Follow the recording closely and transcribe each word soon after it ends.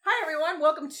everyone.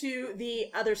 Welcome to the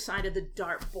other side of the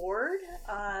dartboard.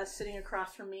 Sitting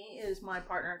across from me is my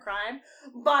partner in crime,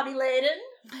 Bobbie Layden.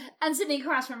 And sitting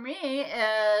across from me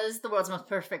is the world's most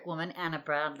perfect woman, Anna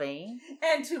Bradley.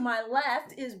 And to my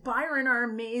left is Byron, our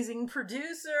amazing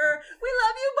producer. We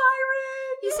love you,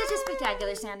 Byron! He's such a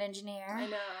spectacular sound engineer. I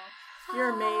know. You're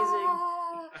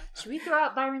amazing. Should we throw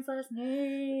out Byron's last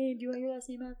name? Do you want your last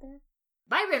name out there?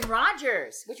 Byron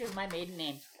Rogers, which was my maiden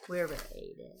name. We're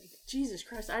related. Jesus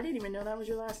Christ, I didn't even know that was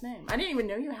your last name. I didn't even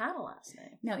know you had a last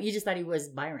name. No, you just thought he was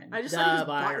Byron. I just thought he was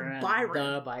Byron.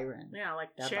 The Byron. Yeah,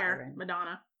 like the Cher, Byron.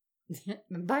 Madonna.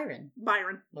 Byron.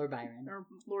 Lord Byron. Or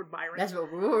Lord Byron. That's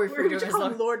what we'll refer to as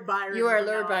Lord Byron. You are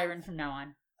Lord Byron from now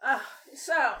on.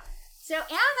 So Anna,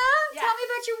 tell me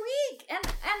about your week and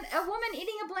a woman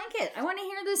eating a blanket. I want to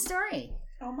hear this story.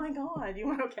 Oh my God, you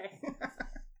went okay.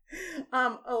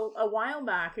 A while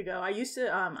back ago, I used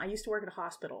to work at a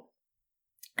hospital,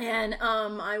 and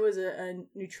I was a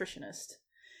nutritionist,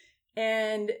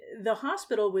 and the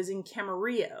hospital was in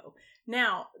Camarillo.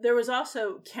 Now, there was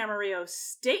also Camarillo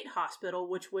State Hospital,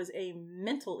 which was a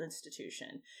mental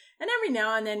institution, and every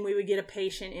now and then we would get a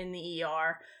patient in the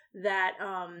ER that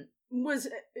was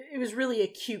really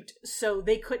acute, so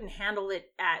they couldn't handle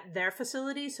it at their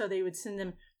facility, so they would send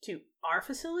them to our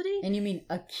facility. And you mean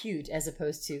acute as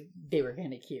opposed to they were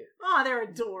kind of cute. Oh, they're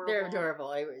adorable. They're adorable.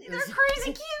 They're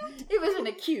crazy cute. It was an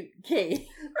acute cake.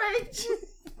 Right?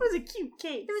 It was a cute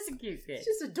cake. It was a cute cake. It's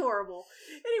just adorable.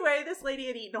 Anyway, this lady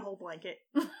had eaten a whole blanket.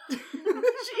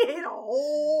 She ate a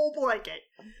whole blanket.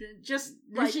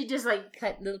 Did she just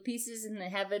cut little pieces and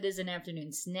have it as an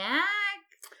afternoon snack?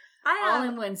 All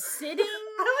in one sitting?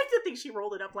 I like to think she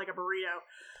rolled it up like a burrito.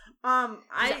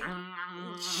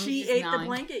 She ate the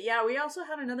blanket. Yeah, we also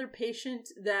had another patient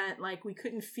that we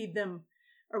couldn't feed them,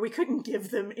 or we couldn't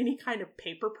give them any kind of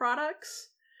paper products,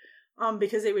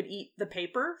 because they would eat the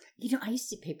paper. You know, I used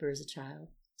to eat paper as a child.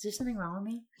 Is there something wrong with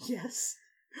me? Yes.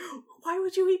 Why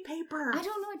would you eat paper? I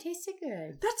don't know. It tasted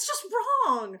good. That's just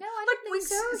wrong. No, I don't think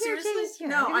so. Seriously? Here.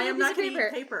 No, I am not going to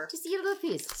eat paper. Just eat a little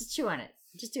piece. Just chew on it.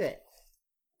 Just do it.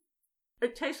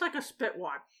 It tastes like a spit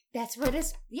wad. That's what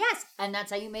it's. Yes, and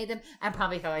that's how you made them, and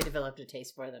probably how I developed a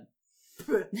taste for them.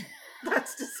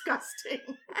 That's disgusting.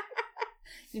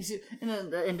 Into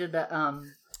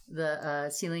the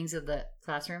ceilings of the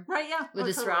classroom, right? Yeah, with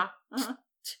a straw.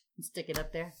 Stick it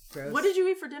up there. Gross. What did you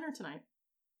eat for dinner tonight?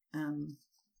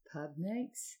 Pub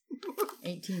mix.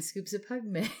 18 scoops of pub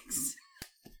mix.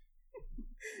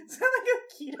 Sound like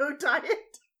a keto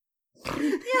diet.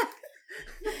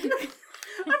 Yeah.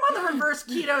 I'm on the reverse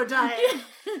keto diet.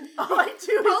 All I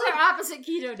do is polar opposite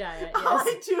keto diet. Yes. All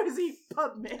I do is eat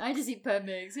pub mix. I just eat pub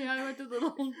mix. Yeah, I went to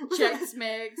little Chex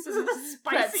Mix and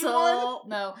spicy pretzel. one.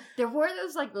 No, there were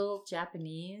those little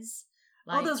Japanese.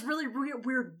 Those really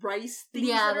weird rice things.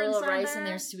 Yeah, that are the little inside rice there? and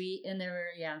they're sweet and they're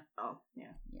Oh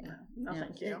yeah. No,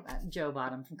 thank you. Joe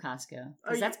bought them from Costco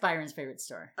because that's Byron's favorite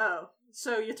store. Oh,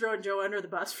 so you're throwing Joe under the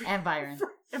bus and Byron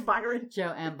and Byron.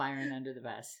 Joe and Byron under the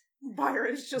bus.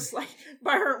 Byron's just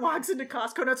Byron walks into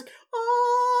Costco and it's like,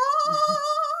 oh,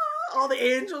 all the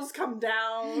angels come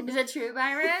down. Is that true,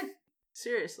 Byron?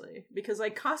 Seriously, because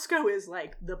Costco is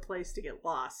the place to get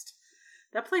lost.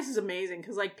 That place is amazing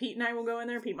because Pete and I will go in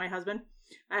there. Pete, my husband.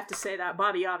 I have to say that.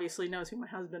 Bobby obviously knows who my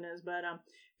husband is, but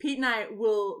Pete and I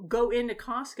will go into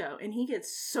Costco and he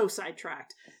gets so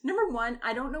sidetracked. Number one,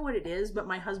 I don't know what it is, but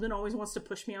my husband always wants to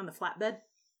push me on the flatbed.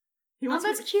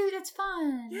 That's cute. It's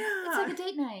fun. Yeah. It's like a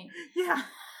date night. Yeah.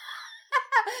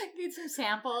 Get some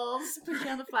samples. Put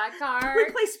you on the flat card. We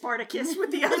play Spartacus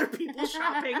with the other people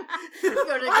shopping.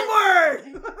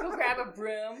 Onward! Go grab a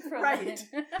broom from right.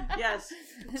 Yes.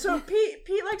 So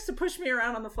Pete likes to push me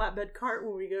around on the flatbed cart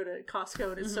when we go to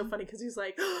Costco, and it's so funny because he's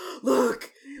like,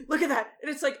 look at that. And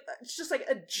it's just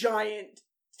a giant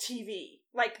TV.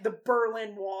 The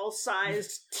Berlin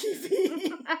Wall-sized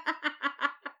TV.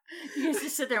 You guys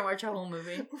just sit there and watch a whole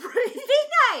movie. Right. Date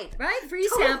night, right? Free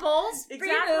samples. Exactly.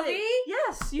 Free movie.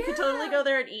 Yes. You can totally go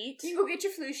there and eat. You can go get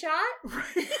your flu shot.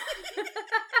 Right.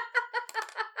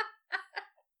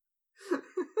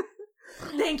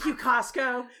 Thank you,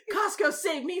 Costco. Costco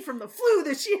saved me from the flu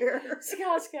this year.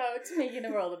 Costco, it's making the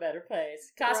world a better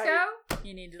place. Costco, right.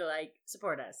 You need to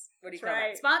support us. What do you call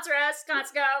it? Sponsor us,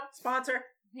 Costco. Sponsor.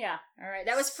 Yeah. All right.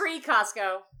 That was free,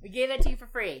 Costco. We gave that to you for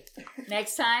free.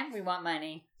 Next time, we want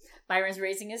money. Byron's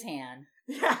raising his hand.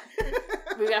 Yeah.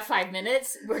 We've got 5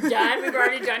 minutes. We're done. We've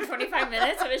already done 25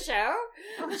 minutes of a show.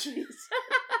 Oh, jeez.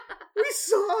 We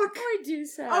suck. We do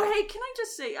suck. Oh, hey, can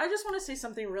I just want to say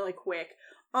something really quick.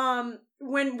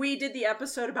 When we did the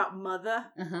episode about mother,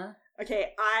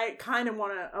 okay, I kind of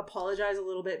want to apologize a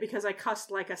little bit because I cussed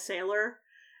like a sailor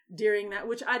during that,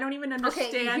 which I don't even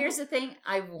understand. Okay, here's the thing.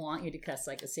 I want you to cuss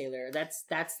like a sailor. That's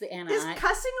the Anna. Is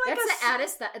cussing like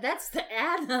that's the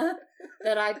Anna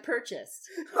that I purchased.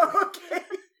 Okay.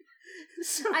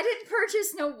 So, I didn't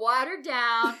purchase no watered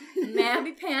down,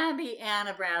 mamby-pamby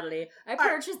Anna Bradley. I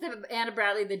purchased the Anna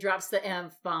Bradley that drops the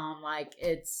F-bomb like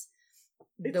it's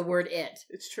the word it.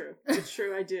 It's true. It's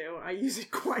true. I do. I use it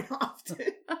quite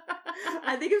often.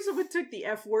 I think if someone took the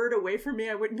F word away from me,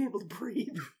 I wouldn't be able to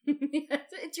breathe.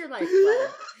 It's your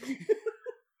lifeblood.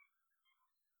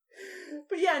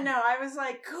 But yeah, no, I was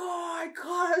like, oh, I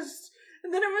cussed.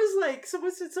 And then it was like,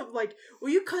 someone said something like,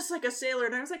 well, you cuss like a sailor.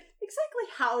 And I was like, exactly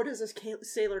how does a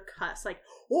sailor cuss? Like,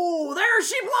 oh, there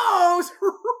she blows.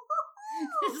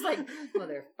 It's like,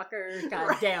 motherfucker,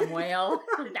 goddamn whale.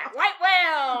 That white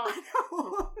whale. I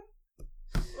know.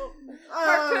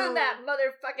 Harpoon that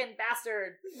motherfucking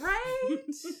bastard. Right?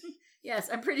 Yes,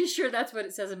 I'm pretty sure that's what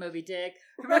it says in Moby Dick.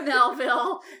 From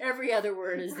Melville, every other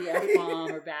word is the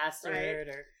F-bomb or bastard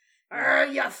or...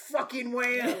 you fucking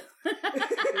whale.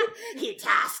 He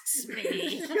tasks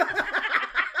me.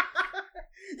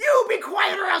 You be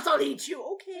quiet or else I'll eat you.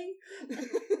 Okay.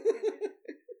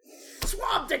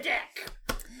 Swab the deck.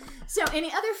 So,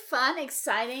 any other fun,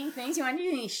 exciting things? You want to do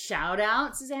any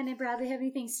shout-outs? Does Anna Bradley have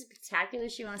anything spectacular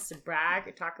she wants to brag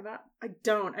or talk about? I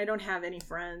don't. I don't have any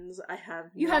friends.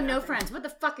 You have no friends. What the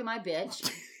fuck am I, bitch?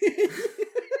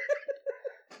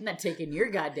 I'm not taking your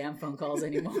goddamn phone calls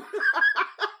anymore.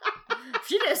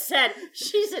 She said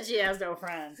she has no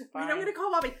friends. Fine. I'm going to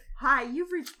call Bobbie. Hi,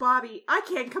 you've reached Bobbie. I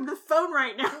can't come to the phone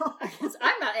right now. Because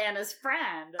I'm not Anna's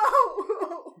friend.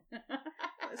 Oh.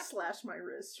 I slash my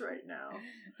wrists right now.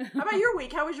 How about your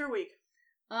week? How was your week?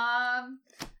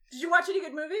 Did you watch any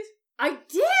good movies? I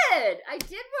did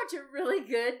watch a really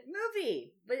good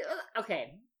movie. But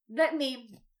okay, let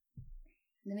me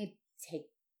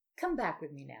come back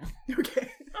with me now. Okay.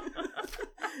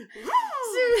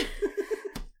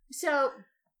 So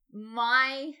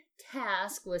my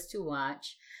task was to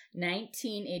watch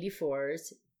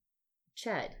 1984's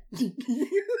C.H.U.D.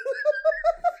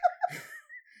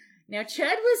 Now,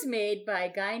 C.H.U.D was made by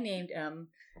a guy named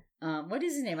what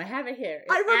is his name? I have it here.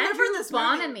 I remember Andrew this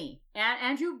Bonamy.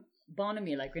 Andrew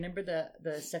Bonamy. Like, remember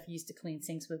the stuff you used to clean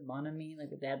sinks with Bonamy? Like,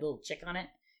 they had a little chick on it.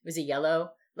 It was a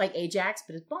yellow, like Ajax,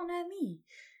 but it's Bonamy.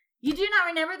 You do not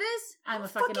remember this? I'm a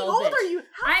fucking old bitch. Are you?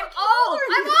 I'm old.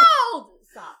 I'm old.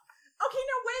 Stop. Okay,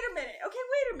 no, wait a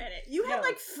minute. You had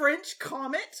like French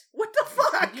Comet? What the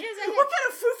fuck? Yes, what kind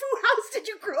of foo-foo house did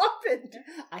you grow up in?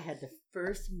 I had the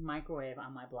first microwave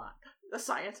on my block. A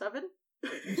science oven?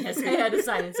 Yes, I had a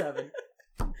science oven.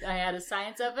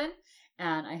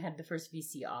 And I had the first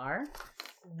VCR.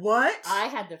 What? I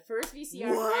had the first VCR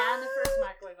and the first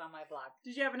microwave on my block.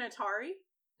 Did you have an Atari?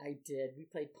 I did. We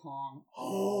played Pong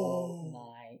all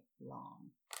night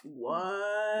long. What?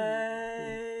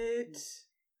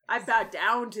 I bowed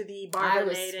down to the Barbara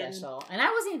Maiden. I was special. And I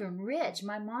wasn't even rich.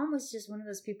 My mom was just one of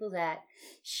those people that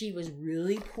she was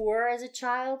really poor as a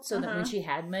child, so that when she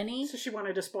had money... So she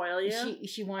wanted to spoil you?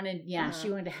 She wanted, she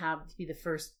wanted to be the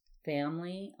first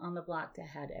family on the block that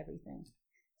had everything.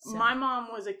 So. My mom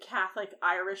was a Catholic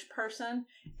Irish person,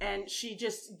 and she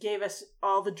just gave us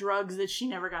all the drugs that she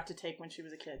never got to take when she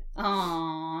was a kid.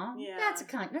 Aww. Yeah. That's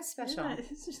special. Yeah,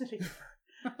 she's such a giver.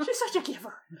 She's such a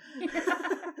giver.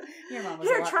 Your mom was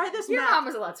try this meth. Your mom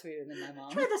was a lot sweeter than my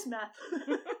mom. Try this meth. I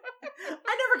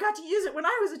never got to use it when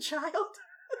I was a child.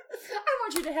 I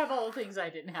want you to have all the things I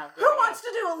didn't have. Who wants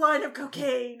to do a line of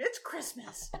cocaine? It's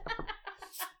Christmas.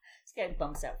 It's getting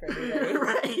bumps out for everybody.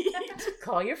 Right.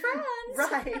 Call your friends.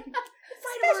 Right.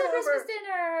 Special Christmas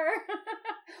dinner.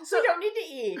 So we don't need to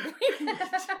eat.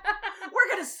 We're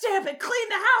going to stamp it, clean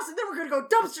the house, and then we're going to go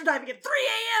dumpster diving at 3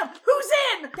 a.m. Who's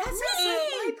in? That's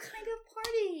me. my kind of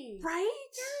party.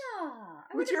 Right?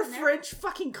 Yeah. With your French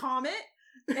fucking comet.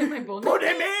 And my bon ami.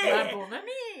 My bon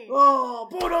ami. Oh,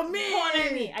 bon ami. Bon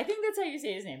ami. I think that's how you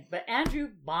say his name. But Andrew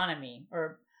Bonamy.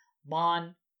 Or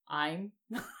I'm.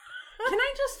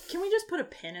 Can we just put a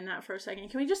pin in that for a second?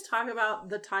 Can we just talk about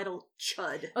the title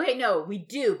C.H.U.D? Okay, no, we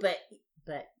do, but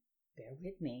bear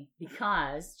with me,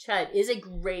 because C.H.U.D is a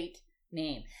great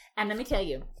name. And let me tell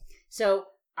you, so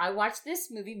I watched this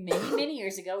movie many, many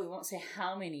years ago. We won't say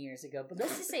how many years ago, but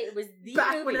let's just say it was the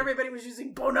Back movie. when everybody was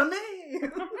using bon ami.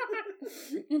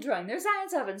 And drawing their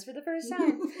science ovens for the first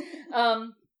time.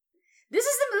 This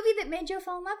is the movie that made Joe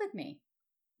fall in love with me.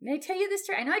 May I tell you this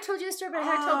story? I know I told you this story, but I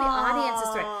haven't told the audience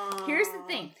this story. Here's the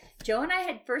thing. Joe and I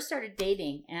had first started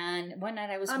dating, and one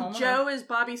night I was home. Joe is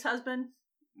Bobbie's husband.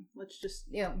 Let's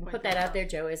just... put that out there.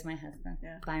 Joe is my husband.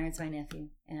 Yeah. Byron's my nephew.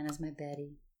 Anna's my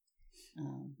Betty.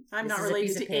 I'm not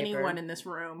related to anyone in this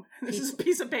room. This is a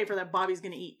piece of paper that Bobbie's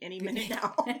going to eat any minute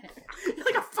now. You're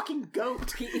like a fucking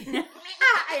goat.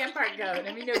 I am part goat.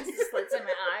 I mean, notice the slits in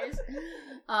my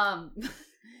eyes.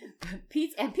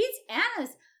 Pete's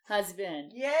Anna's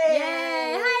husband. Yay!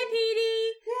 Yay! Hi,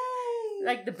 Petey. Yay!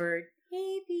 Like the bird.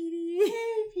 Hey, Petey.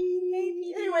 Hey, Petey. Hey,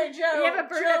 Petey. Anyway, Joe. We have a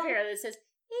bird up here that says,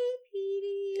 "Hey,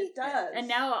 Petey." It does. And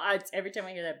now every time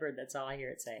I hear that bird, that's all I hear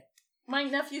it say. My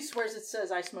nephew swears it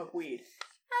says I smoke weed.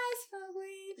 I smoke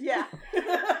weed. Yeah.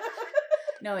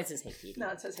 No, it says, "Hey, Petey." No,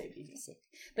 it says, "Hey, Petey."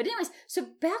 But anyways, so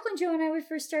back when Joe and I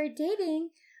first started dating,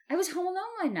 I was home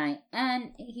alone one night,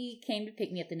 and he came to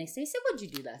pick me up the next day. He said, "What'd you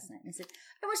do last night?" And I said,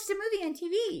 "I watched a movie on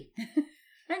TV."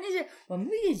 And he said, "What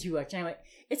movie did you watch?" And I went,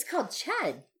 "It's called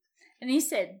C.H.U.D." And he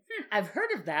said, "I've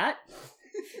heard of that."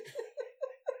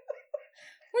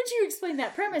 Would you explain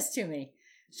that premise to me?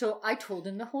 So I told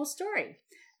him the whole story.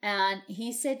 And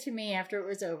he said to me after it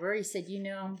was over, he said,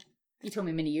 he told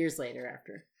me many years later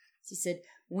after, he said,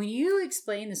 when you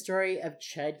explained the story of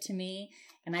C.H.U.D to me,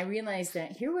 and I realized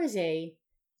that here was a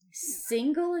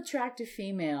single attractive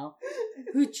female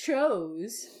who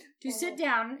chose to sit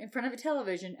down in front of a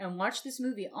television and watch this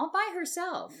movie all by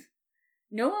herself.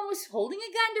 No one was holding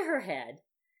a gun to her head.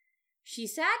 She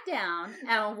sat down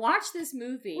and watched this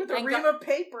movie. With a ream of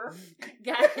paper.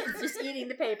 Just eating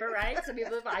the paper, right? Some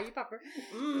people buy you paper.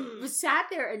 Sat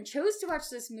there and chose to watch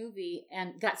this movie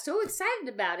and got so excited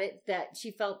about it that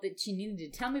she felt that she needed to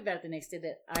tell me about it the next day,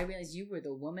 that I realized you were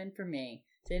the woman for me.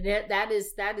 So that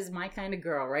is my kind of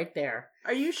girl right there.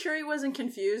 Are you sure he wasn't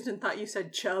confused and thought you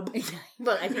said chub?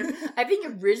 Well, I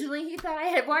think originally he thought I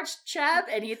had watched Chub,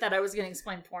 and he thought I was going to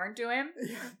explain porn to him.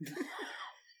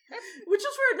 Which is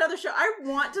for another show. I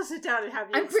want to sit down and have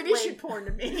you explain porn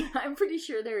to me. I'm pretty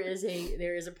sure there is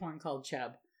a porn called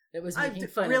Chub that was making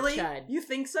fun of C.H.U.D. You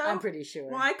think so? I'm pretty sure.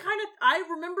 Well, I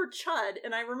remember C.H.U.D,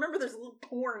 and I remember there's a little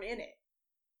porn in it.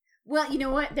 Well, you know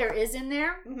what there is in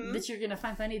there that you're going to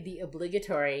find funny? The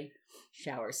obligatory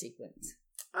shower sequence.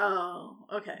 Oh,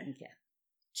 okay.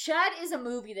 C.H.U.D is a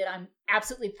movie that I'm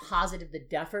absolutely positive the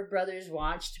Duffer Brothers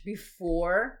watched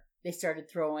before they started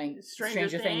throwing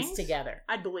Stranger Things together.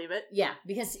 I'd believe it. Yeah,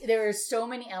 because there are so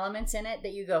many elements in it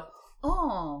that you go,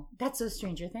 oh, that's those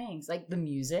Stranger Things. Like the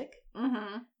music,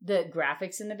 the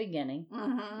graphics in the beginning,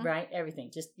 right? Everything.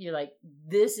 Just, you're like,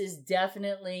 this is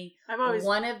definitely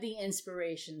one of the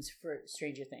inspirations for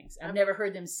Stranger Things. I've never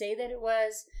heard them say that it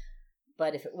was,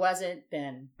 but if it wasn't,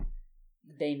 then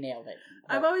they nailed it.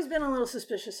 But I've always been a little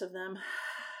suspicious of them.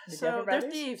 So they're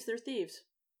thieves. They're thieves.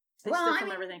 They steal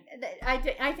from everything.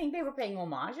 I think they were paying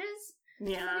homages.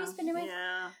 Yeah. So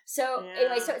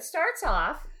anyway, so it starts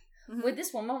off with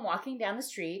this woman walking down the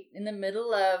street in the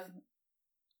middle of,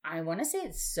 I want to say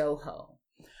it's Soho.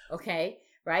 Okay,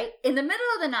 right? In the middle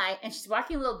of the night, and she's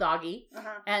walking a little doggy,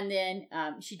 and then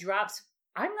she drops,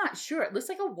 I'm not sure, it looks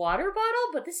like a water bottle,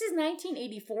 but this is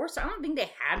 1984, so I don't think they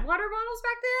had water bottles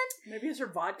back then. Maybe it's her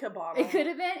vodka bottle. It could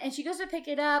have been, and she goes to pick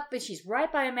it up, but she's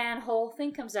right by a manhole,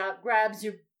 thing comes out, grabs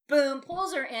her, boom,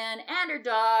 pulls her in, and her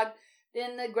dog.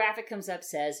 Then the graphic comes up,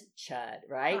 says C.H.U.D,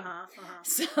 right?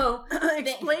 So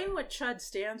explain what C.H.U.D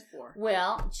stands for.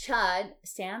 Well, C.H.U.D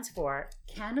stands for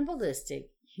Cannibalistic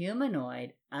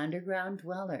Humanoid Underground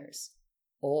Dwellers.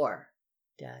 Or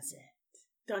does it?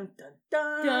 Dun, dun,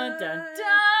 dun. Dun, dun, dun.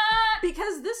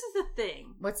 Because this is the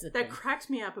thing. What's the thing? That cracks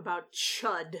me up about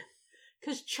C.H.U.D.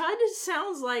 Because C.H.U.D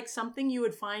sounds like something you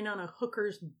would find on a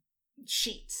hooker's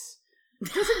sheets.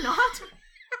 Does it not?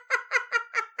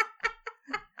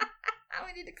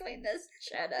 We need to clean this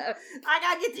shit up. I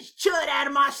gotta get this C.H.U.D out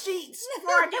of my sheets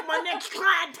before I get my next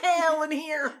clientele in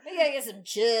here. I gotta get some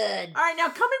C.H.U.D. Alright, now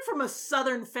coming from a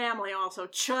southern family also,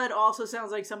 C.H.U.D also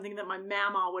sounds like something that my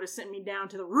mama would have sent me down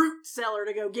to the root cellar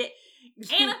to go get.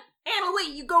 Anna,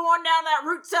 wait, you go on down that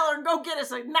root cellar and go get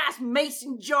us a nice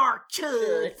mason jar of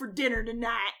C.H.U.D for dinner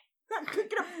tonight. I'm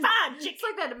cooking a fine chicken. It's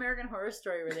like that American Horror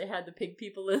Story where they had the pig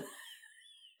people in.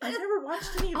 I've never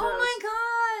watched any of those. Oh my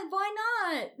god, why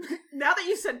not? Now that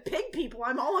you said pig people,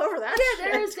 I'm all over that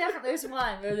shit. There's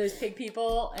one where there's pig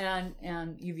people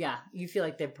and you feel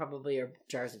like there probably are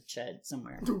jars of C.H.U.D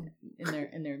somewhere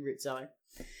in their root cellar.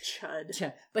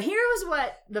 C.H.U.D. But here was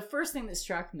what the first thing that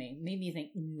struck me, made me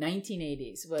think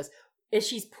 1980s, was if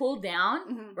she's pulled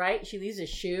down, right? She leaves a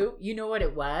shoe. You know what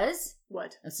it was?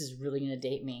 What? This is really gonna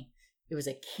date me. It was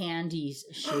a Candies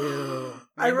shoe.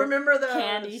 I remember those.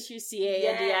 Candies shoe,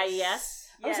 Candies. Yes.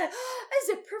 I was like, oh, it's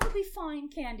a perfectly fine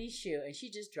Candies shoe. And she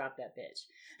just dropped that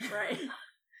bitch. Right.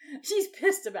 She's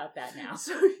pissed about that now.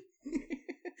 So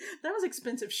That was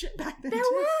expensive shit back then. There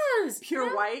too. was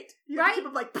Pure white. You right? have to keep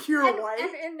them like pure white.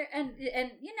 And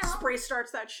you know, spray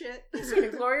starts that shit. she had a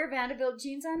Gloria Vanderbilt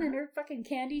jeans on and her fucking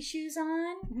candy shoes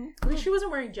on. Mm-hmm. At least she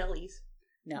wasn't wearing jellies.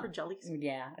 No. Or jellies.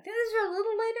 Yeah. I think those were a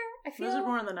little later. I feel. Those are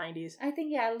more in the 90s. I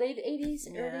think, yeah, late 80s,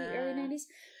 Yeah. early 90s.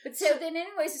 But so then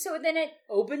it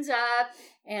opens up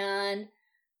and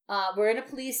we're in a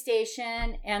police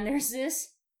station and there's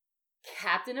this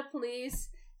captain of police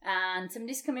and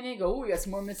somebody's coming in and go, oh, we got some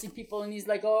more missing people. And he's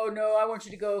like, oh, no, I want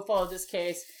you to go follow this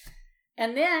case.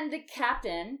 And then the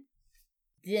captain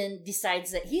then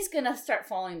decides that he's going to start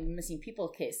following the missing people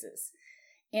cases.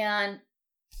 And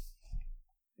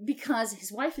because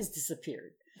his wife has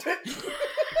disappeared.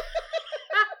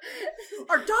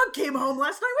 Our dog came home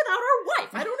last night without our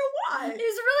wife. I don't know why. He's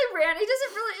really random. He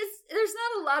doesn't really. There's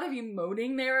not a lot of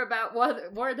emoting there about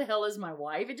where the hell is my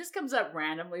wife. It just comes up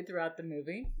randomly throughout the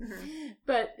movie. Mm-hmm.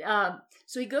 But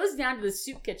so he goes down to the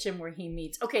soup kitchen where he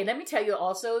meets. Okay, let me tell you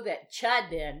also that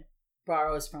C.H.U.D then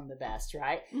borrows from the best,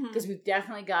 right? Because we've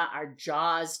definitely got our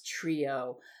Jaws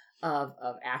trio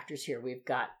of actors here. We've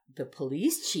got the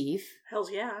police chief.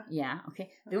 Hells yeah. Yeah.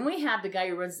 Okay. Then we have the guy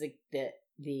who runs the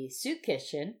soup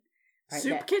kitchen. Right,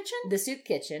 soup kitchen? The soup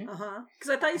kitchen. Uh-huh.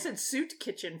 Because I thought you said suit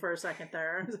kitchen for a second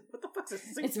there. I was like, what the fuck's a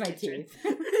soup it's my kitchen?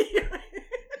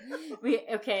 teeth.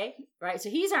 Okay, right. So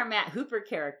he's our Matt Hooper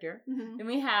character. Mm-hmm. Then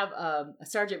we have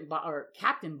or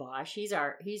Captain Bosch. He's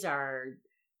our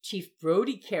Chief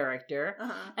Brody character.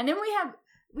 Uh-huh. And then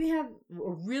we have a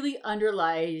really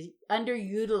underutilized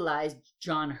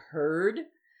John Hurd,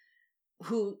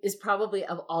 who is probably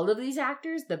of all of these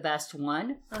actors the best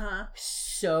one. Uh-huh.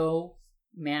 So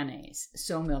mayonnaise,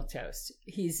 so milquetoast.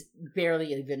 He's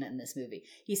barely even in this movie.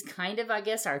 He's kind of, I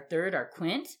guess, our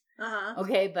Quint. Uh-huh.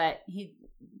 Okay, but he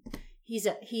used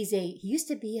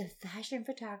to be a fashion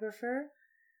photographer,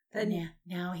 and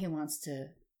now he wants to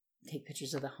take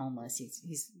pictures of the homeless.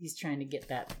 He's trying to get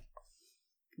that.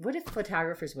 What if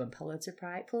photographers win Pulitzer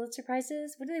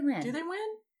prizes? What do they win? Do they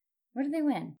win? What do they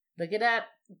win? Look it up.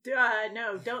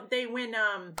 No, don't they win?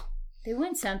 They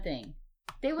win something.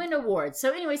 They win awards.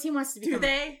 So, anyways, he wants to be. Do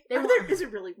they? Is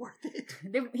it really worth it?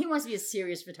 He wants to be a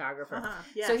serious photographer. Uh-huh,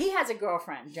 yes. So he has a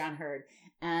girlfriend, John Hurd,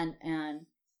 and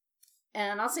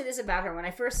I'll say this about her: when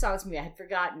I first saw this movie, I had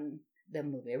forgotten the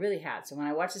movie. I really had. So when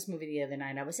I watched this movie the other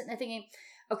night, I was sitting there thinking,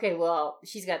 okay, well,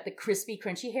 she's got the crispy,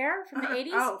 crunchy hair from the 80s.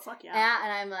 Oh, fuck yeah.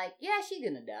 And I'm like, yeah, she's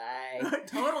gonna die.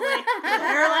 Totally. With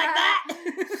hair like that.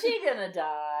 She's gonna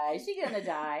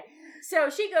die. So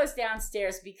she goes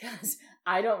downstairs because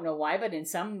I don't know why, but in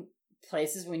some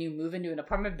places when you move into an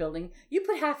apartment building, you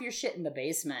put half your shit in the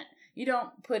basement. You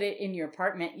don't put it in your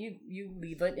apartment. You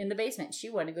leave it in the basement. She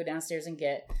wanted to go downstairs and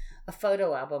get a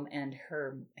photo album and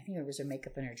I think it was her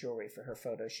makeup and her jewelry for her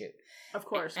photo shoot. Of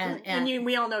course. And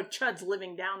we all know C.H.U.D's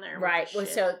living down there. Right. Well,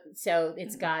 so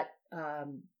it's got,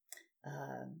 boy,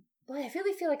 I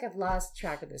really feel like I've lost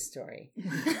track of this story.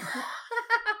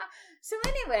 So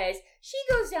anyways, she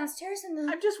goes downstairs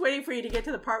and I'm just waiting for you to get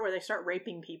to the part where they start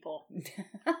raping people.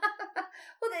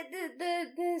 Well,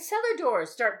 the cellar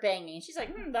doors start banging. She's like,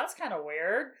 that's kind of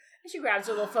weird. And she grabs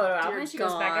her little photo album and she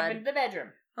goes back up into the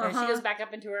bedroom. Uh-huh. And she goes back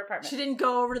up into her apartment. She didn't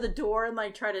go over to the door and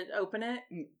try to open it?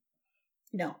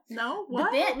 No. No?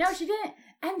 What? No, she didn't.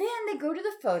 And then they go to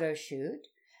the photo shoot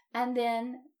and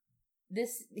then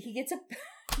he gets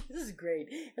this is great.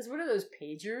 It's one of those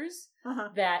pagers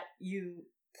that you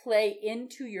play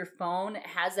into your phone. It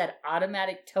has that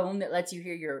automatic tone that lets you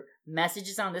hear your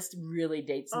messages on. This really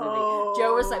dates the movie.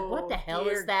 Joe was like, what the hell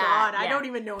is that? God, yeah. I don't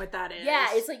even know what that is. Yeah,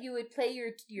 it's like you would play your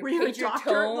Were pager you a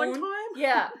doctor tone. At one time?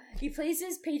 Yeah. He plays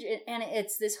his pager and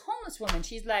it's this homeless woman.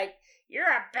 She's like, you're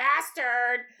a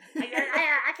bastard.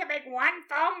 I can make one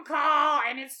phone call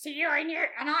and it's to you and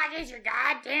all I get is your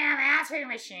goddamn answering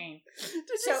machine. Does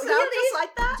it sound just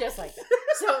like that? Just like that.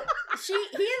 So he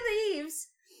leaves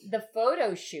the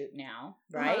photo shoot now,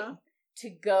 right? Uh-huh.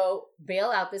 To go bail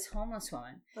out this homeless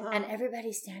woman. Uh-huh. And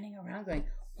everybody's standing around going,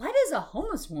 why does a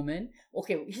homeless woman...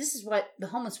 Okay, this is what the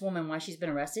homeless woman, why she's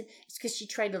been arrested. It's because she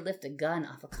tried to lift a gun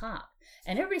off a cop.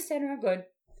 And everybody's standing around going,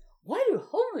 why do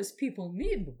homeless people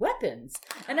need weapons?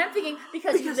 And I'm thinking,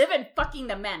 because you live in fucking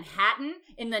the Manhattan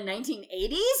in the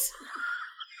 1980s?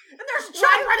 And there's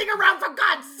Chad running around, for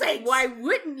God's sake! Why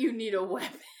wouldn't you need a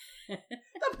weapon?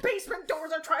 The basement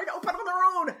doors are trying to open on their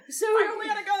own. So I only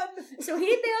had a gun. So he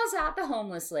bails out the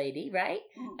homeless lady, right?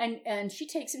 And she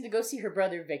takes him to go see her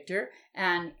brother Victor.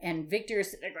 And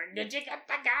Victor's like, did you get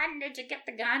the gun? Did you get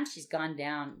the gun? She's gone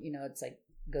down. It's like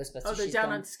Ghostbusters. Oh, they're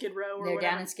down on Skid Row or They're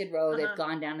whatever. down in Skid Row. They've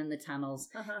gone down in the tunnels.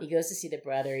 He goes to see the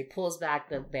brother. He pulls back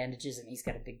the bandages, and he's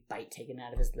got a big bite taken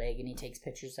out of his leg, and he takes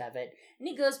pictures of it. And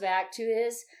he goes back to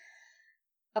his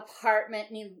apartment,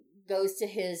 and he goes to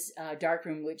his dark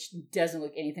room, which doesn't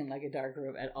look anything like a dark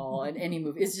room at all in any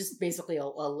movie. It's just basically a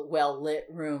well-lit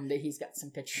room that he's got some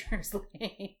pictures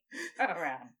laying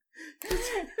around.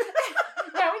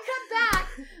 Now we come back.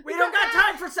 We don't got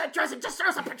time for set dressing. Just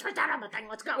throw some pictures down on the thing.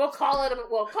 Let's go. We'll call it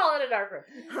a dark room.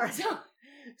 All right.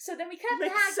 So then we come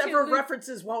Make back several to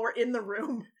references while we're in the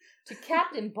room to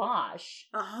Captain Bosch,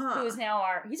 who is now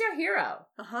he's our hero.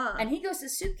 And he goes to the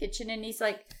soup kitchen, and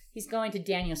he's going to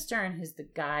Daniel Stern, who's the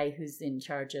guy who's in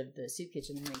charge of the soup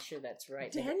kitchen, to make sure that's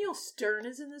right. Daniel Stern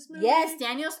is in this movie? Yes,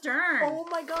 Daniel Stern. Oh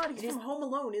my God, he's from Home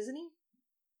Alone, isn't he?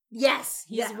 Yes,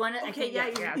 he's one of. Okay,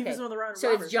 he was one of the robbers.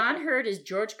 So it's John Hurt as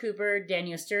George Cooper,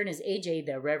 Daniel Stern as AJ,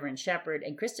 the Reverend Shepherd,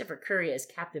 and Christopher Curry as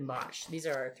Captain Bosch. These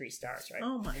are our 3 stars, right?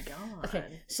 Oh my God.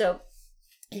 Okay, so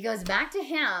he goes back to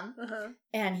him,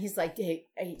 and he's like, hey,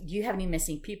 do you have any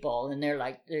missing people? And they're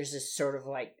like, there's this sort of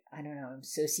like, I don't know,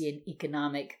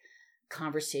 socioeconomic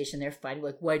conversation. They're fighting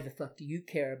like, why the fuck do you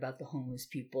care about the homeless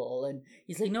people? And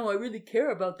he's like, no, I really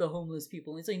care about the homeless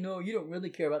people. And he's like, no, you don't really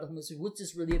care about the homeless people. What's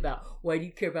this really about? Why do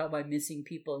you care about my missing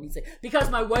people? And he's like, because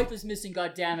my wife is missing,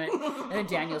 goddammit. And then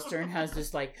Daniel Stern has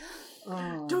this like,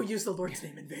 oh, don't use the Lord's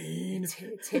name in vain.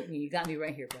 It's hit me. You got me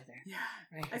right here, brother. Yeah,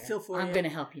 right here. I feel for you. I'm gonna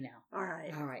help you now. All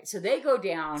right. So they go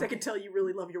down. I can tell you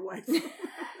really love your wife.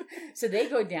 So they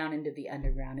go down into the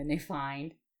underground, and they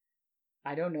find,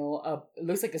 I don't know, it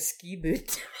looks like a ski boot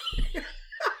to me.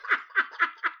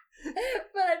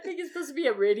 But I think it's supposed to be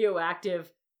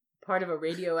part of a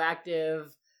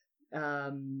radioactive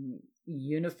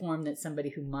uniform that somebody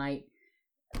who might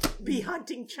be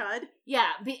hunting C.H.U.D.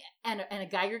 Yeah, and a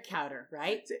Geiger counter,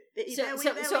 right? So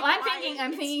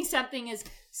I'm thinking something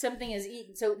is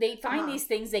eaten. So they find these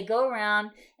things, they go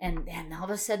around, and all of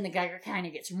a sudden the Geiger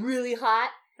counter gets really hot,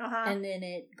 and then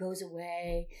it goes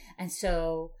away, and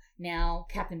so now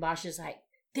Captain Bosch is like,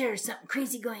 there's something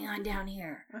crazy going on down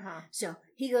here. So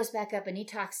he goes back up and he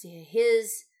talks to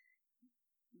his,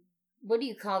 what do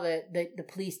you call the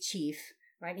police chief,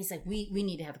 right? And he's like, we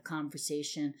need to have a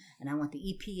conversation, and I want the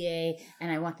EPA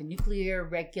and I want the Nuclear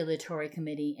Regulatory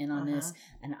Committee in on this,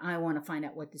 and I want to find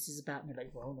out what this is about. And they're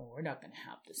like, well, no, we're not going to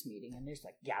have this meeting. And there's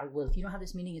like, yeah, well, if you don't have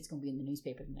this meeting, it's going to be in the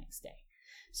newspaper the next day.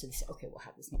 So they say, okay, we'll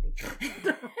have this meeting.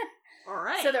 All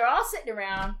right. So they're all sitting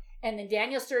around, and then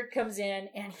Daniel Stern comes in,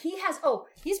 and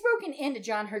he's broken into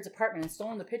John Hurt's apartment and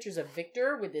stolen the pictures of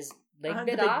Victor with his leg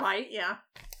bit the big off. Bite, yeah.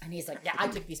 And he's like, yeah, I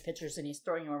took these pictures, and he's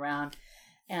throwing them around,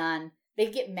 and they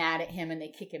get mad at him and they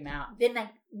kick him out. Then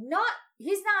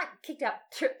he's not kicked out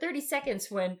 30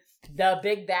 seconds when the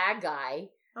big bad guy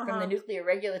from the Nuclear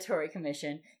Regulatory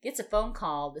Commission gets a phone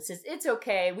call that says, it's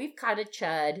okay, we've caught a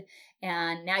C.H.U.D,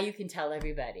 and now you can tell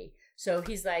everybody. So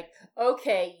he's like,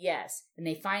 okay, yes. And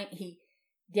they find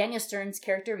Daniel Stern's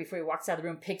character, before he walks out of the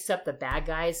room, picks up the bad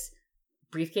guy's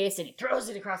briefcase and he throws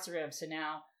it across the room. So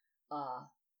now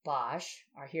Bosch,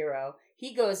 our hero,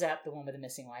 he goes up, the one with the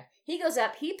missing wife, he goes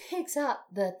up, he picks up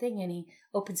the thing and he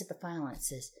opens up the file and it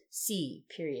says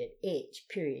C.H.U.D.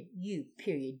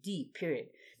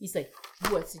 He's like,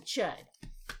 what's a C.H.U.D?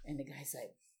 And the guy's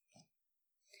like,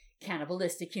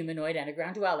 cannibalistic humanoid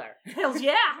underground dweller. Hell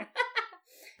yeah.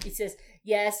 He says,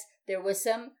 yes, we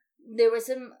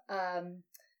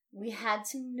had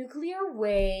some nuclear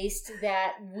waste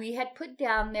that we had put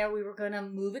down there. We were going to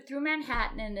move it through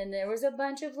Manhattan, and then there was a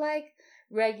bunch of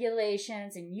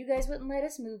regulations, and you guys wouldn't let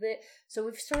us move it. So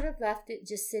we've sort of left it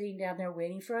just sitting down there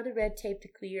waiting for all the red tape to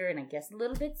clear, and I guess a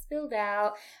little bit spilled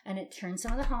out, and it turned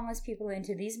some of the homeless people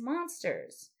into these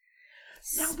monsters.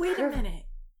 Now, wait a minute.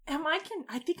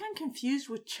 I think I'm confused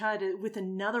with C.H.U.D with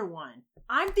another one.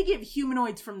 I'm thinking of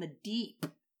humanoids from the deep.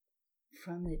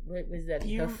 From the, what was that?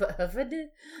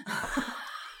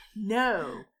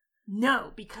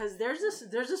 No, because there's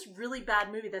this really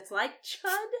bad movie that's like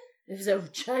C.H.U.D. There's a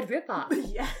C.H.U.D ripoff.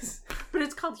 Yes, but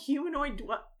it's called Humanoid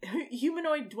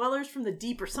Dwellers from the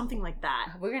Deep or something like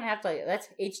that. We're gonna have to, that's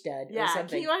H.D.U.D. Yeah, or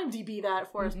something. can you IMDb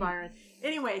that for us, Byron?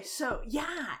 Anyway, so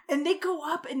yeah, and they go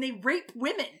up and they rape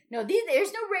women. No,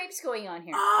 there's no rapes going on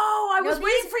here. Oh, I was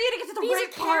waiting for you to get to the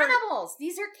rape part. Cannibals.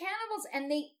 These are cannibals, and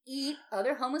they eat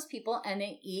other homeless people, and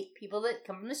they eat people that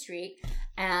come from the street,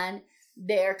 and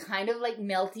they're kind of like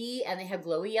melty, and they have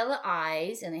glowy yellow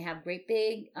eyes, and they have great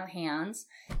big hands,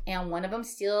 and one of them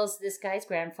steals this guy's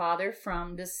grandfather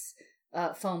from this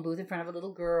phone booth in front of a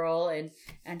little girl,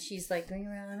 and she's like going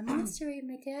around, a monster ate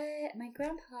my dad, my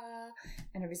grandpa,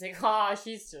 and everybody's like, oh,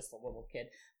 she's just a little kid.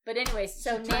 But anyway,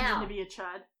 so she now turns into be a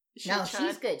C.H.U.D. No,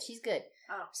 she's good. She's good.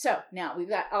 Oh. So now we've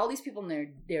got all these people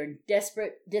in they're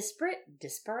disparate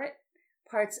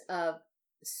parts of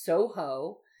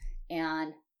Soho,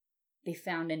 and they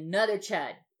found another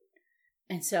C.H.U.D.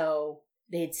 And so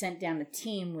they had sent down a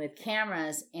team with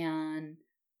cameras and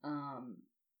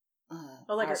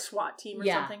like a SWAT team or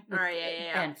something. All right,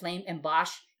 yeah. And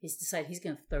Bosch he's decided he's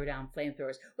going to throw down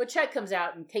flamethrowers. Well, C.H.U.D comes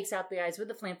out and takes out the guys with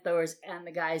the flamethrowers and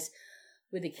the guys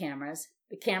with the cameras.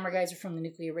 The camera guys are from the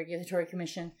Nuclear Regulatory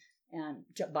Commission, and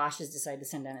Bosch has decided to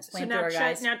send down his flamethrower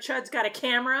guys. Now C.H.U.D's got a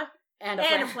camera and a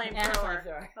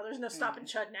flamethrower. Oh, there's no stopping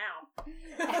C.H.U.D now.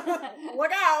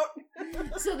 Look out!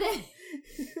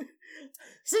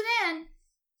 So then,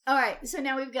 all right. So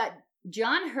now we've got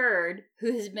John Hurd,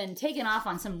 who has been taken off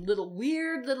on some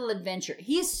weird little adventure.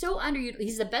 He is so underutilized.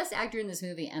 He's the best actor in this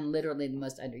movie and literally the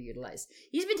most underutilized.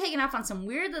 He's been taken off on some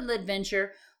weird little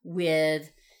adventure with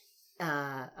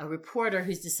a reporter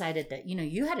who's decided that,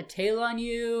 you had a tail on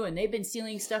you and they've been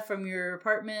stealing stuff from your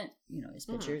apartment, his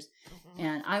pictures. Mm-hmm.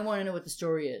 And I want to know what the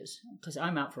story is because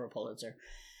I'm out for a Pulitzer.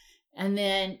 And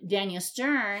then Daniel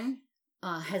Stern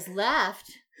has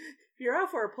left. If you're out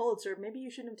for a Pulitzer, maybe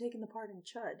you shouldn't have taken the part in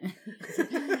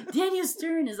C.H.U.D. Daniel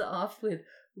Stern is off with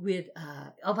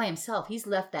all by himself. He's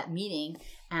left that meeting,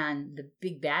 and the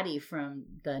big baddie from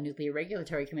the Nuclear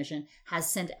Regulatory Commission has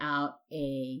sent out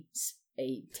a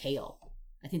tail.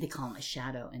 I think they call him a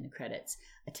shadow in the credits.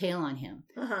 A tail on him.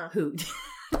 Uh-huh. Who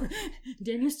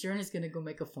Daniel Stern is going to go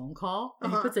make a phone call,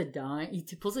 and he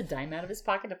pulls a dime out of his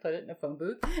pocket to put it in a phone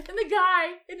booth, and the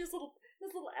guy in his little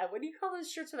what do you call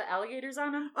those shirts with the alligators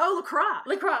on them? Oh,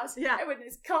 lacrosse. Yeah. And with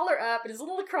his collar up and his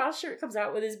little lacrosse shirt comes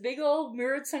out with his big old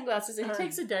mirrored sunglasses, and he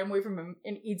takes the dime away from him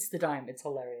and eats the dime. It's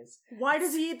hilarious. Why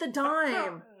does he eat the dime? I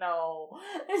don't know.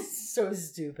 It's so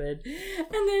stupid.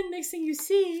 And then next thing you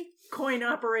see, coin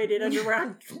operated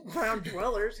underground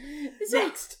dwellers.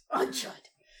 Next on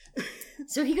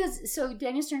C.H.U.D. So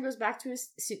Daniel Stern goes back to his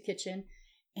soup kitchen,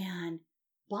 and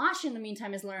Bosch, in the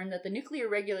meantime, has learned that the Nuclear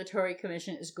Regulatory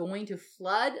Commission is going to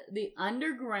flood the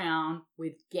underground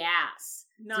with gas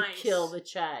to kill the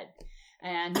C.H.U.D.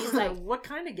 And he's like, what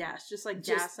kind of gas? Just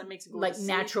gas that makes it go like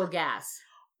natural gas.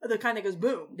 The kind that goes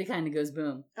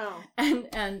boom. Oh.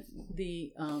 And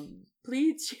the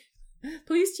police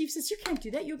chief says, you can't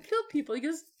do that. You'll kill people. He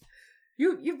goes,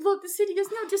 you blow up the city. He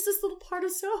goes, no, just this little part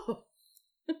of Soho.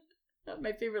 That's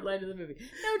my favorite line of the movie.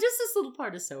 No, just this little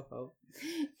part of Soho.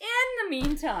 In the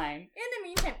meantime,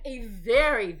 a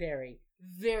very, very,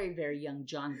 very, very young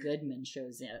John Goodman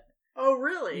shows up. Oh,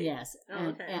 really? Yes.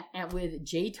 And with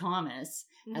Jay Thomas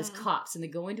as cops, and they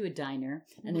go into a diner,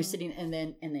 and they're sitting, and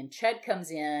then C.H.U.D comes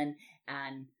in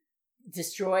and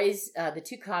destroys the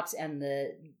two cops and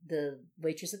the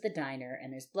waitress at the diner,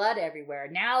 and there's blood everywhere.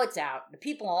 Now it's out. The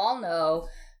people all know.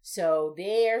 So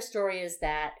their story is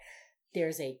that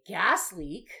there's a gas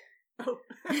leak. Oh.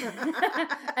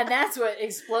 And that's what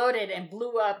exploded and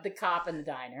blew up the cop in the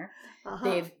diner. Uh-huh.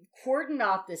 They've cordoned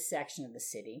off this section of the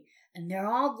city, and they're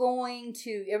all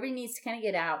everybody needs to kind of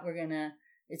get out.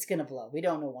 It's gonna blow. We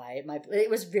don't know why. It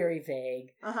was very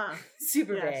vague. Uh-huh.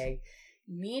 Super vague.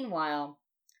 Meanwhile,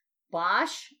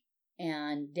 Bosch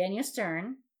and Daniel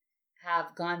Stern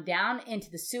have gone down into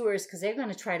the sewers because they're going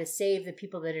to try to save the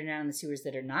people that are down in the sewers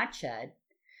that are not C.H.U.D.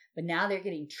 But now they're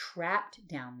getting trapped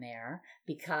down there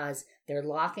because they're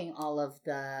locking all of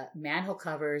the manhole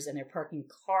covers and they're parking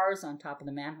cars on top of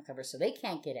the manhole covers, so they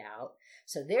can't get out.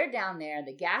 So they're down there.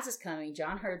 The gas is coming.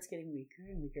 John Hurd's getting weaker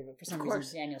and weaker, but for some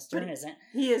reason Daniel Stern isn't.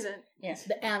 He isn't. Yes.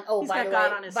 And by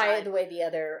the way, the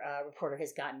other reporter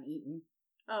has gotten eaten.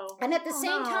 Oh. And at the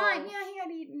same time, he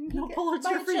got eaten. No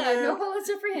Pulitzer for you. No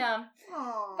Pulitzer for him.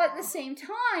 Aww. But at the same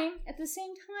time,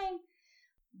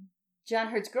 John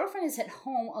Hurd's girlfriend is at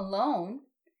home alone,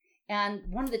 and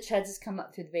one of the C.H.U.Ds has come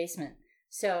up through the basement.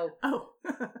 So,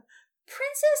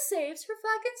 Princess saves her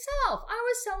fucking self. I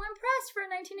was so impressed for a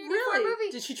 1984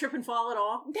 movie. Did she trip and fall at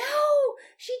all? No!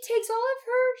 She takes all of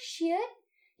her shit,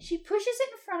 she pushes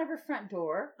it in front of her front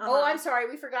door. Uh-huh. Oh, I'm sorry,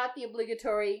 we forgot the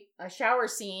obligatory shower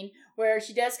scene where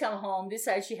she does come home,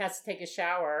 decides she has to take a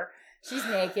shower. She's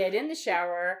naked in the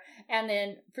shower, and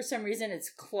then for some reason it's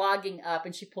clogging up,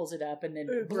 and she pulls it up, and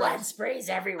then blood sprays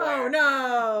everywhere. Oh,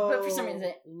 no. But for some reason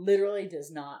it literally does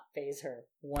not faze her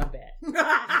one bit.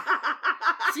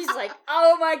 She's like,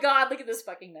 oh my God, look at this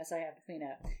fucking mess I have to clean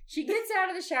up. She gets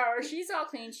out of the shower, she's all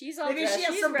clean, she's all dressed,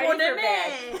 she's ready for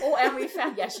bed. Oh, and we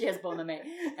found, she has bon ami.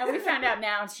 And we found out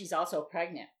now she's also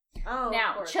pregnant. Oh,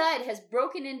 now, C.H.U.D has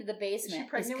broken into the basement.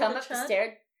 Has come up the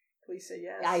stairs. Please say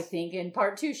yes. I think in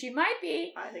part 2 she might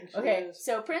be. I think she is.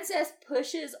 So Princess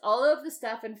pushes all of the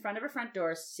stuff in front of her front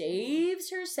door,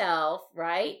 saves herself,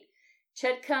 right?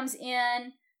 C.H.U.D comes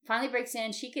in, finally breaks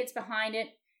in. She gets behind it.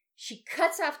 She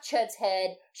cuts off C.H.U.D's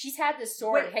head. She's had this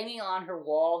sword hanging on her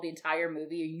wall the entire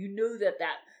movie. And you knew that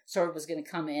sword was going to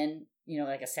come in.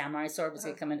 Like a samurai sword was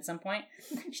going to come in at some point.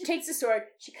 She takes the sword.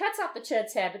 She cuts off the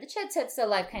C.H.U.D's head. But the C.H.U.D's head still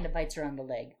alive, kind of bites her on the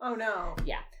leg. Oh, no.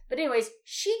 Yeah. But anyways,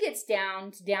 she gets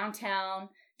down to downtown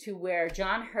to where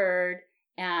John Hurd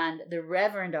and the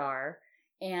Reverend are.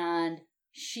 And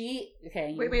she...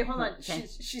 Okay. Wait, hold on. Okay.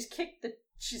 She's kicked the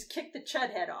C.H.U.D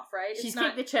head off, right? She's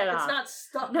kicked the C.H.U.D off. It's not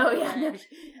stuck. No, yeah. No.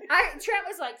 Trent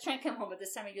was like trying to come home, but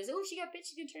this time he goes, "Oh, she got bit.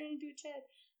 She's gonna turn into a C.H.U.D."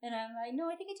 And I'm like, "No,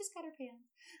 I think I just got her pants."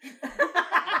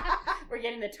 We're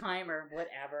getting the timer.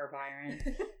 Whatever, Byron.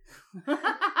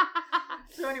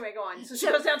 So anyway, go on. So she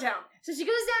goes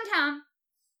downtown.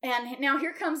 And now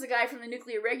here comes the guy from the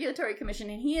Nuclear Regulatory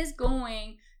Commission, and he is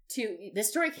going to. The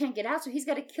story can't get out, so he's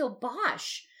got to kill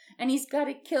Bosch. And he's got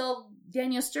to kill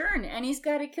Daniel Stern, and he's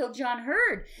got to kill John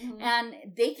Hurd. Mm-hmm. And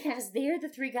they're the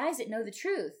three guys that know the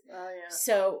truth. Oh, yeah.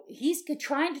 So he's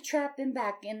trying to trap them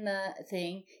back in the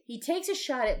thing. He takes a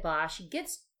shot at Bosch. He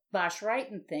gets Bosch right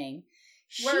in the thing.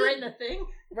 Right in the thing?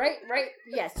 Right.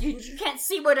 Yes, you can't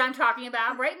see what I'm talking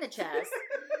about. Right in the chest.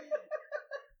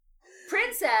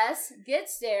 Princess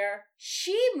gets there.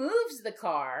 She moves the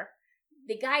car.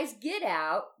 The guys get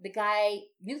out. The guy,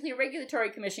 Nuclear Regulatory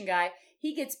Commission guy,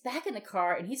 he gets back in the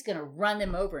car and he's going to run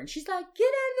them over. And she's like, "Get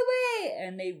out of the way."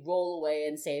 And they roll away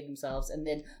and save themselves. And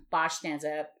then Bosch stands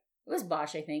up. It was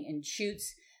Bosch, I think, and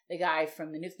shoots the guy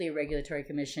from the Nuclear Regulatory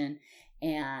Commission.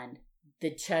 And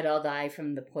the C.H.U.D all die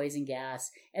from the poison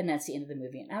gas. And that's the end of the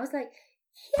movie. And I was like,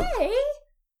 yay!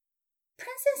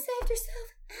 Princess saved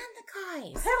herself and the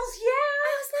guys. Hells yeah!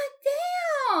 I was like,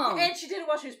 damn! And she did it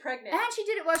while she was pregnant.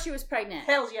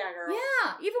 Hells yeah, girl.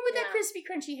 Yeah, even with that crispy,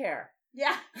 crunchy hair.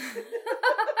 Yeah. And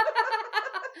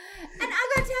I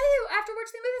gotta tell you, after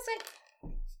watching the movie, it's like,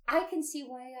 I can see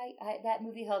why that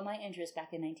movie held my interest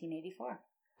back in 1984.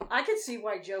 I could see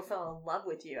why Joe fell in love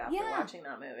with you after watching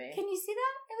that movie. Can you see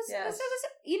that? It was,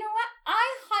 you know what?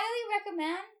 I highly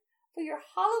recommend for your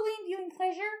Halloween viewing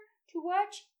pleasure to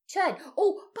watch C.H.U.D.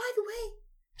 Oh, by the way,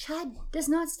 C.H.U.D does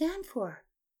not stand for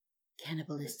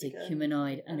Cannibalistic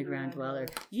Humanoid Underground Dweller.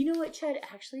 You know what C.H.U.D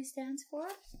actually stands for?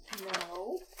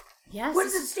 No. Yes. What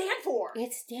does it stand for?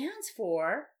 It stands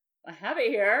for, I have it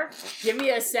here. Give me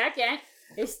a second.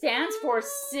 It stands for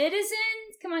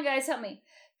Citizens. Come on, guys, help me.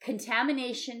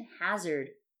 Contamination Hazard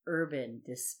Urban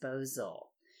Disposal.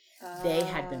 They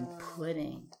had been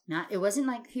putting, it wasn't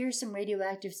like, here's some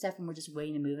radioactive stuff and we're just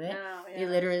waiting to move it. No, yeah. They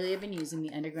literally have been using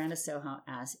the underground of Soho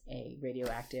as a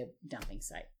radioactive dumping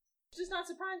site. It does not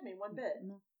surprise me one bit.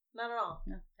 No. Not at all.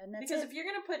 No. And that's because if you're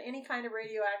going to put any kind of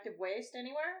radioactive waste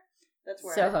anywhere, that's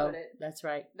where Soho, I put it. That's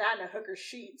right. That and a hooker's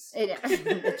sheets.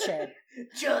 C.H.U.D.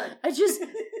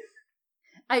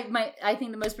 I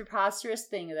think the most preposterous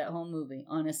thing of that whole movie,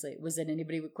 honestly, was that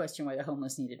anybody would question why the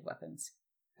homeless needed weapons.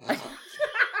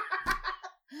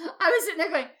 I was sitting there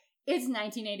going, it's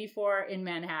 1984 in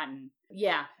Manhattan.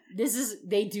 Yeah,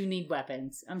 they do need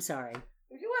weapons. I'm sorry.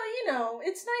 Well,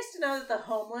 it's nice to know that the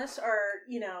homeless are,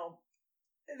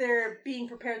 they're being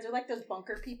prepared. They're like those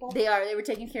bunker people. They are. They were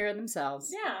taking care of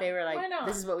themselves. Yeah. They were like,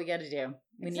 this is what we got to do.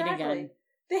 We need a gun.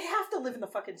 They have to live in the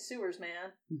fucking sewers,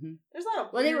 man. Mm-hmm. There's a lot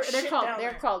of weird shit down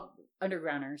there. They're called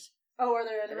undergrounders. Oh, are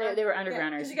they undergrounders? They were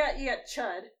undergrounders. Because you got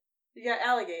C.H.U.D, you got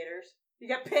alligators, you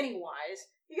got Pennywise,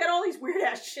 you got all these weird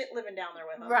ass shit living down there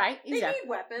with them. Right, exactly.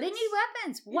 They need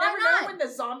weapons. Why you never not? know when the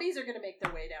zombies are going to make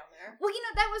their way down there. Well,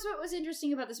 that was what was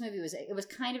interesting about this movie. It was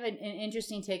kind of an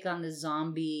interesting take on the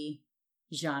zombie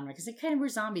genre, because they kind of were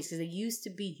zombies, because they used to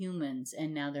be humans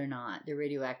and now they're not. They're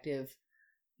radioactive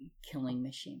killing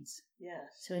machines. Yes.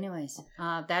 So anyways,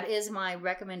 that is my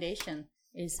recommendation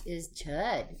is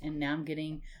C.H.U.D. And now I'm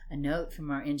getting a note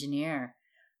from our engineer.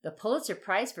 The Pulitzer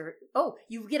Prize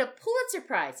you get a Pulitzer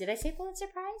Prize. Did I say Pulitzer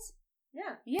Prize?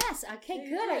 Yeah. Yes. Okay, yeah,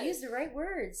 good. I used the right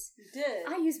words. You did.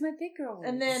 I used my big girl words.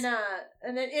 And then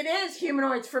it is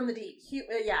Humanoids from the Deep.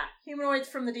 Humanoids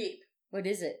from the Deep. What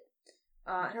is it?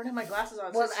 I don't have my glasses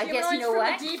on. Well, I guess you know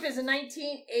what? Humanoids from the Deep is a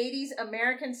 1980s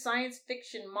American science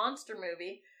fiction monster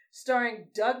movie starring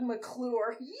Doug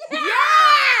McClure. Yeah!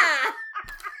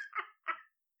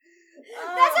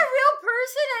 That's a real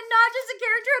person and not just a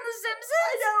character on The Simpsons.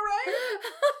 I know, right?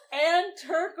 Ann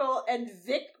Turkle and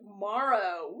Vic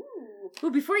Morrow.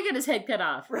 Ooh, before he got his head cut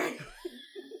off. Right.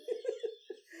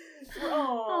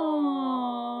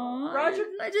 Aww. Roger,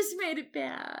 I just made it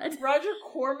bad. Roger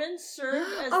Corman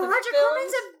served as Roger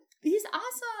Corman's he's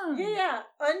awesome. Yeah.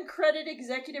 Uncredited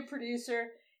executive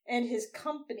producer, and his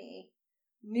company,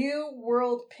 New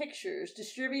World Pictures,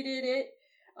 distributed it.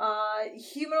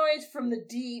 Humanoids from the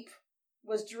Deep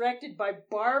was directed by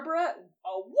Barbara.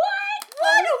 Oh, what?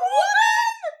 What a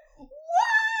woman!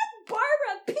 What?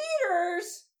 Barbara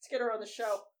Peters. Let's get her on the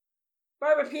show.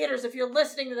 Barbara Peters, if you're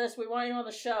listening to this, we want you on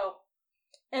the show.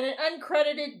 And an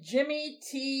uncredited Jimmy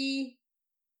T.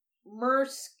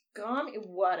 Murscami,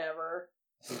 whatever.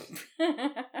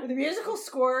 With a musical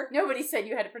score. Nobody said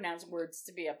you had to pronounce words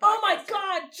to be a podcaster. Oh my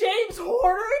god, James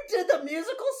Horner did the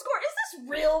musical score? Is this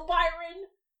real, Byron?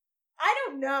 I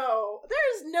don't know.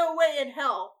 There is no way in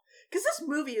hell. Because this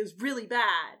movie is really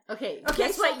bad. Okay,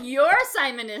 guess what your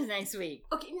assignment is next week?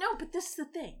 Okay, no, but this is the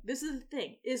thing.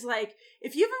 Is like,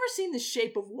 if you've ever seen The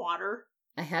Shape of Water.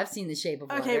 I have seen The Shape of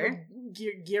Water. Okay,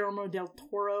 Guillermo del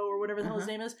Toro or whatever the hell his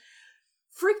name is.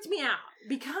 Freaked me out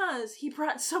because he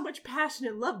brought so much passion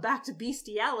and love back to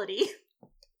bestiality.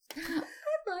 I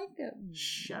like him.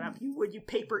 Shut up, you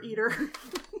paper eater.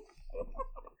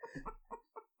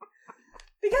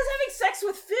 Because having sex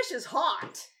with fish is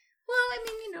hot. Well, I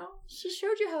mean, she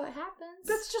showed you how it happens.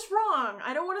 That's just wrong.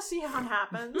 I don't want to see how it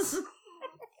happens.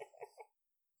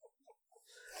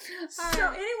 So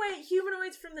anyway,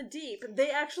 humanoids from the deep. They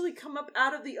actually come up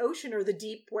out of the ocean or the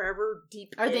deep, wherever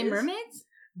deep Are is. they mermaids?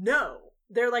 No.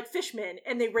 They're like fishmen,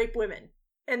 and they rape women.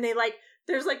 And they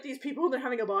there's these people, and they're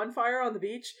having a bonfire on the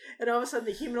beach, and all of a sudden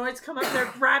the humanoids come up,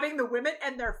 they're grabbing the women,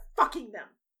 and they're fucking them.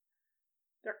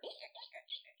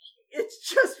 It's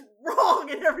just wrong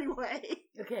in every way.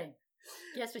 Okay.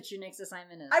 Guess what your next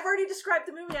assignment is? I've already described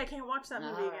the movie. I can't watch that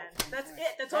movie again. Okay. That's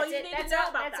it. That's all you need to know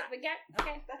about that. That's what we got.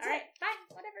 Okay. That's all right. it. Fine.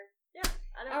 Whatever.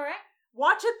 Yeah. All right.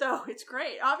 Watch it though. It's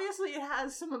great. Obviously, it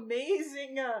has some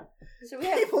amazing so we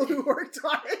have people who worked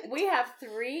on it. We have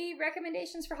 3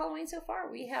 recommendations for Halloween so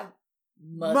far. We have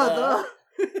Mother.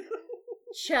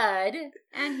 C.H.U.D,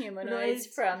 and Humanoids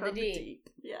from the Deep.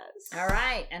 Yes. All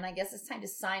right, and I guess it's time to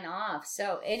sign off.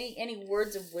 So, any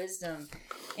words of wisdom,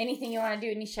 anything you want to do,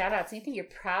 any shout-outs, anything you're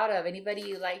proud of, anybody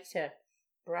you like to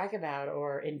brag about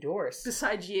or endorse?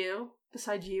 Besides you,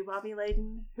 Bobbie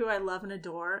Layden, who I love and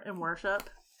adore and worship.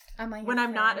 Am I your when friend?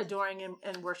 I'm not adoring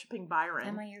and worshiping Byron.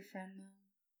 Am I your friend,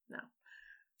 though? No.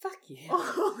 Fuck you.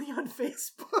 Only on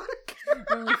Facebook.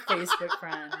 Only Facebook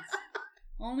friends.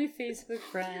 Only Facebook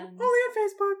friends. Only on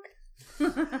Facebook.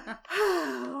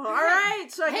 All right,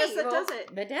 so I guess that does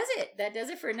it. That does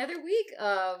it for another week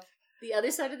of The Other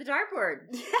Side of the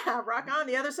Dartboard. Yeah, rock on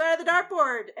the other side of the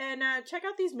dartboard. And check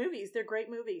out these movies. They're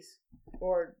great movies.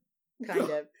 Or kind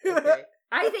of. Okay.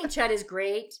 I think C.H.U.D is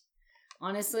great.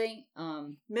 Honestly.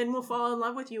 Men will fall in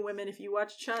love with you, women, if you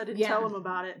watch C.H.U.D and tell them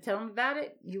about it. Tell them about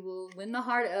it. You will win the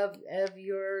heart of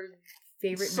your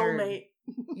favorite soulmate.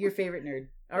 Nerd. Your favorite nerd.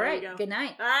 All right. Good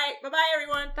night. All right. Bye-bye,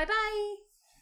 everyone. Bye-bye.